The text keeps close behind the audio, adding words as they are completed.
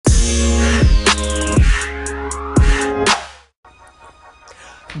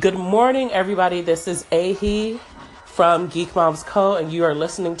Good morning, everybody. This is Ahi from Geek Moms Co., and you are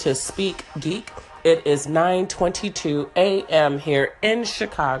listening to Speak Geek. It is 9:22 a.m. here in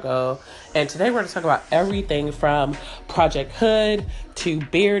Chicago, and today we're going to talk about everything from Project Hood to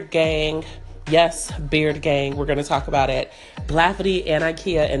Beard Gang. Yes, Beard Gang. We're going to talk about it. Blavity and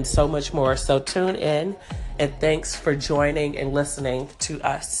IKEA and so much more. So tune in, and thanks for joining and listening to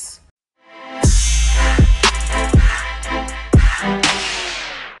us.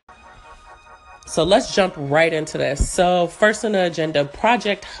 So let's jump right into this. So first on the agenda,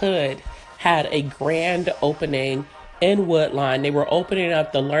 Project Hood had a grand opening in Woodlawn. They were opening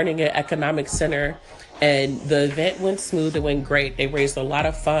up the Learning and Economic Center, and the event went smooth. It went great. They raised a lot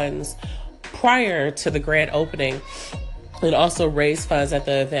of funds prior to the grand opening and also raised funds at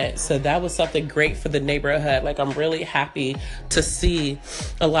the event. So that was something great for the neighborhood. Like, I'm really happy to see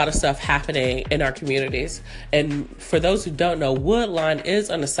a lot of stuff happening in our communities. And for those who don't know, Woodlawn is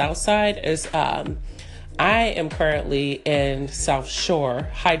on the south side. I am currently in South Shore.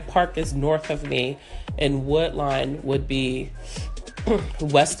 Hyde Park is north of me, and Woodlawn would be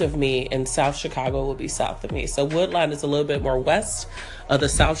west of me, and South Chicago will be south of me. So Woodlawn is a little bit more west of the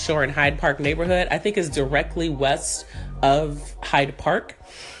South Shore and Hyde Park neighborhood. I think it's directly west of Hyde Park,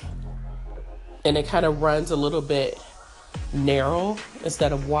 and it kind of runs a little bit narrow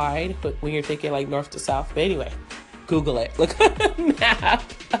instead of wide, but when you're thinking like north to south. But anyway, Google it, look at the map.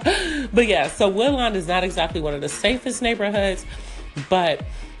 But yeah, so Woodlawn is not exactly one of the safest neighborhoods, but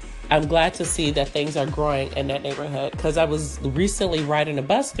I'm glad to see that things are growing in that neighborhood, because I was recently riding a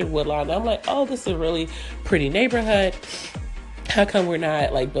bus through Woodlawn, and I'm like, oh, this is a really pretty neighborhood. How come we're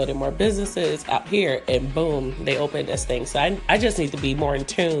not like building more businesses out here? And boom, they opened this thing. So I just need to be more in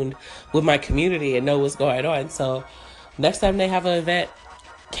tune with my community and know what's going on. So next time they have an event,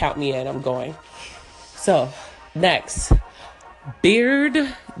 count me in, I'm going. So next, Beard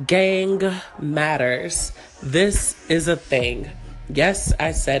Gang Matters. This is a thing. Yes,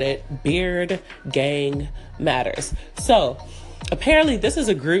 I said it. Beard Gang Matters. So apparently this is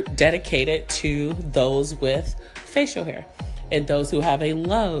a group dedicated to those with facial hair and those who have a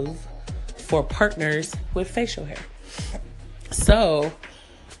love for partners with facial hair. So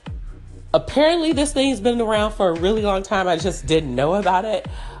apparently this thing's been around for a really long time. I just didn't know about it.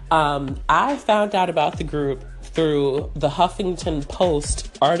 I found out about the group through the Huffington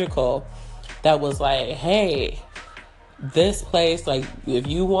Post article that was like, hey, this place, like, if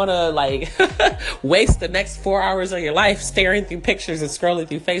you want to like waste the next 4 hours of your life staring through pictures and scrolling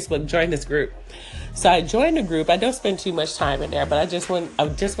through Facebook, join this group. So I joined the group. I don't spend too much time in there, but I just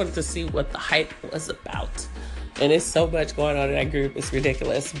wanted to see what the hype was about. And it's so much going on in that group. It's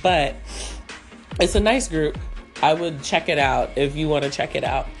ridiculous, but it's a nice group. I would check it out if you want to check it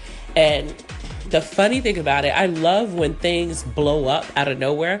out. And the funny thing about it, I love when things blow up out of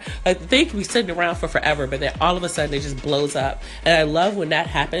nowhere. Like, they can be sitting around for forever, but then all of a sudden it just blows up. And I love when that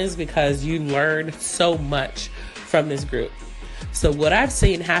happens, because you learn so much from this group. So what I've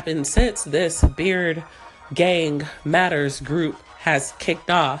seen happen since this Beard Gang Matters group has kicked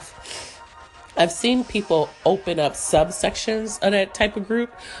off, I've seen people open up subsections of that type of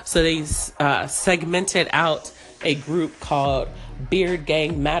group. So they segmented out a group called Beard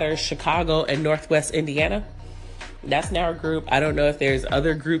Gang Matters Chicago and Northwest Indiana. That's now a group. I don't know if there's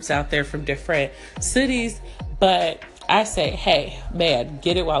other groups out there from different cities, but I say, hey, man,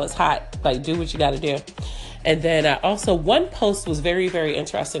 get it while it's hot. Like, do what you got to do. And then also one post was very, very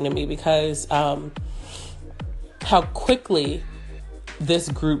interesting to me, because how quickly this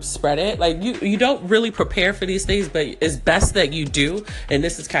group spread it. Like, you don't really prepare for these things, but it's best that you do. And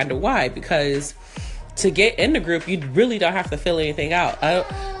this is kind of why, because to get in the group, you really don't have to fill anything out.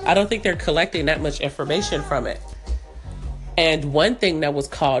 I don't think they're collecting that much information from it. And one thing that was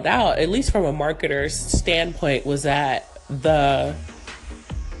called out, at least from a marketer's standpoint, was that the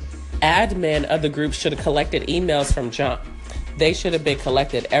admin of the group should have collected emails from jump. They should have been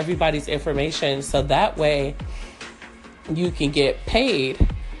collected everybody's information, so that way you can get paid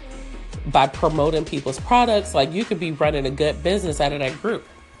by promoting people's products. Like, you could be running a good business out of that group.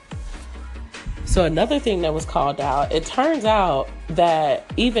 So another thing that was called out, it turns out that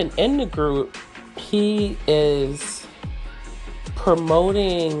even in the group, he is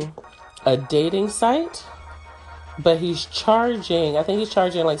promoting a dating site, but he's charging, I think he's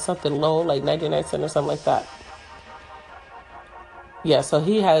charging like something low, like 99 cents or something like that. Yeah, so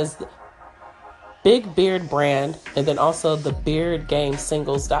he has Big Beard brand, and then also the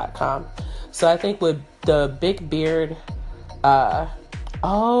beardgangsingles.com. So I think with the Big Beard,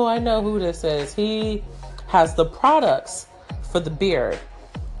 oh, I know who this is. He has the products for the beard.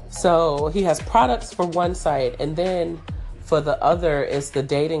 So he has products for one site, and then For the other is the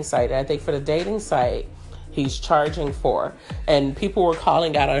dating site. And I think for the dating site, he's charging for. And people were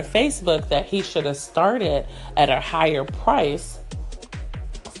calling out on Facebook that he should have started at a higher price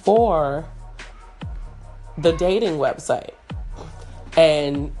for the dating website.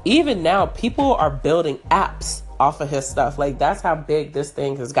 And even now, people are building apps off of his stuff. Like, that's how big this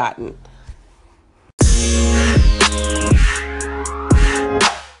thing has gotten.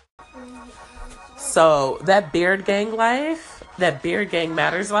 So that Beard Gang life, that Beard Gang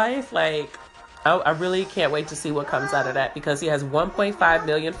Matters life, like, I really can't wait to see what comes out of that, because he has 1.5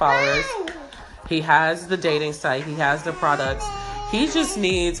 million followers. He has the dating site. He has the products. He just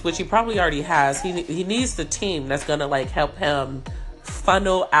needs, which he probably already has, he needs the team that's going to, like, help him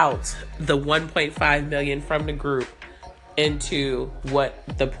funnel out the 1.5 million from the group into what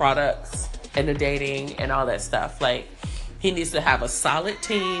the products and the dating and all that stuff. Like, he needs to have a solid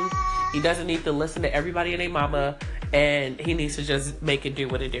team. He doesn't need to listen to everybody and their mama, and he needs to just make it do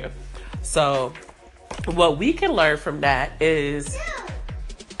what it do. So what we can learn from that is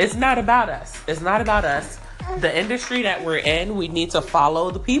it's not about us. It's not about us. The industry that we're in, we need to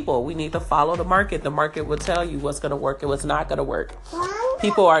follow the people. We need to follow the market. The market will tell you what's going to work and what's not going to work.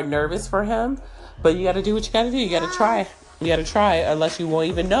 People are nervous for him, but you got to do what you got to do. You got to try. You got to try, unless you won't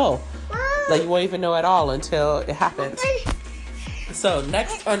even know. Like, you won't even know at all until it happens. So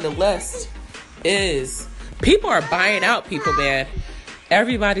next on the list is people are buying out people, man.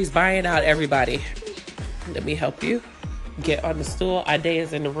 Everybody's buying out everybody. Let me help you. Get on the stool. Ade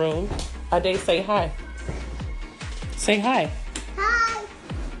is in the room. Ade, say hi. Say hi. Hi.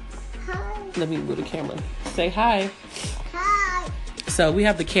 Hi. Let me move the camera. Say hi. Hi. So we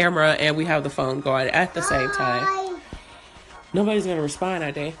have the camera and we have the phone going at the same time. Nobody's going to respond,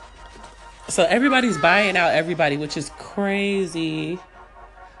 Ade. So everybody's buying out everybody, which is crazy.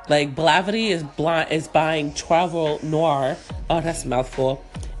 Like, Blavity is buying Travel Noir. Oh, that's a mouthful.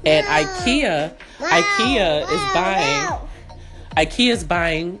 And IKEA's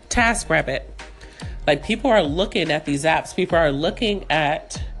buying TaskRabbit. Like, people are looking at these apps. People are looking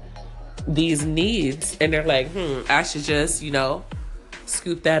at these needs, and they're like, I should just,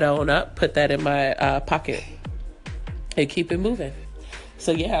 scoop that on up, put that in my pocket, and keep it moving.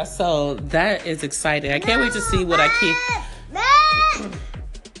 So yeah, so that is exciting. I can't wait to see what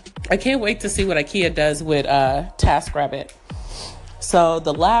IKEA does with TaskRabbit. So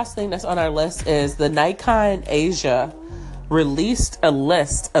the last thing that's on our list is the Nikon Asia released a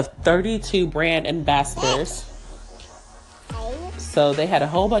list of 32 brand ambassadors. So they had a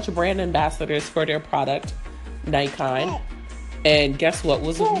whole bunch of brand ambassadors for their product, Nikon. And guess what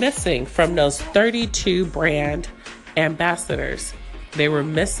was missing from those 32 brand ambassadors? They were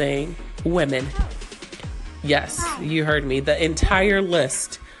missing women. Yes, you heard me. The entire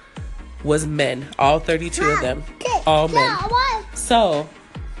list was men. All 32 of them. All men. So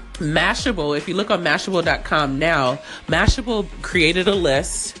Mashable, if you look on Mashable.com now, Mashable created a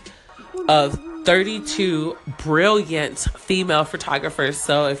list of 32 brilliant female photographers.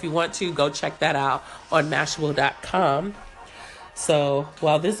 So if you want to, go check that out on Mashable.com. So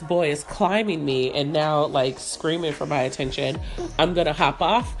while this boy is climbing me and now, like, screaming for my attention, I'm going to hop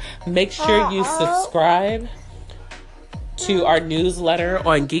off. Make sure you subscribe to our newsletter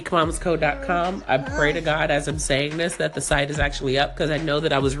on geekmomsco.com. I pray to God as I'm saying this that the site is actually up, because I know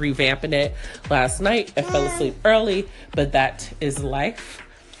that I was revamping it last night. I fell asleep early, but that is life.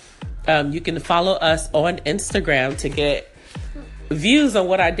 You can follow us on Instagram to get views on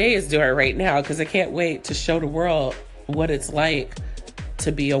what our day is doing right now, because I can't wait to show the world what it's like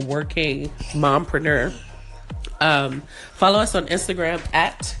to be a working mompreneur. Follow us on Instagram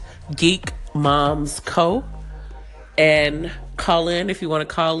at Geek Moms Co. And call in if you want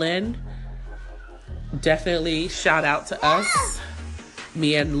to call in. Definitely shout out to us,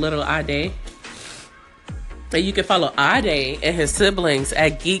 me and little Ade. And you can follow Ade and his siblings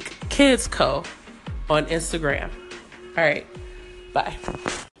at Geek Kids Co. on Instagram. All right, bye.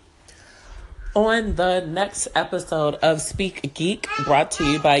 On the next episode of Speak Geek, brought to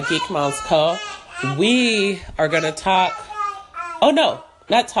you by Geek Moms Co., we are going to talk. Oh, no,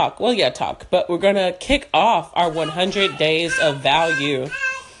 not talk. Well, yeah, talk. But we're going to kick off our 100 days of value,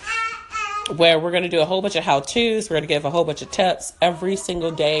 where we're going to do a whole bunch of how-tos. We're going to give a whole bunch of tips every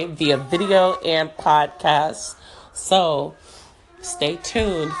single day via video and podcast. So stay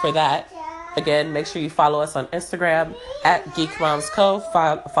tuned for that. Again, make sure you follow us on Instagram at Geek Moms Co.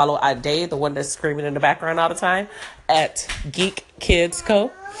 Follow Ade, the one that's screaming in the background all the time, at Geek Kids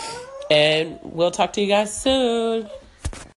Co. And we'll talk to you guys soon.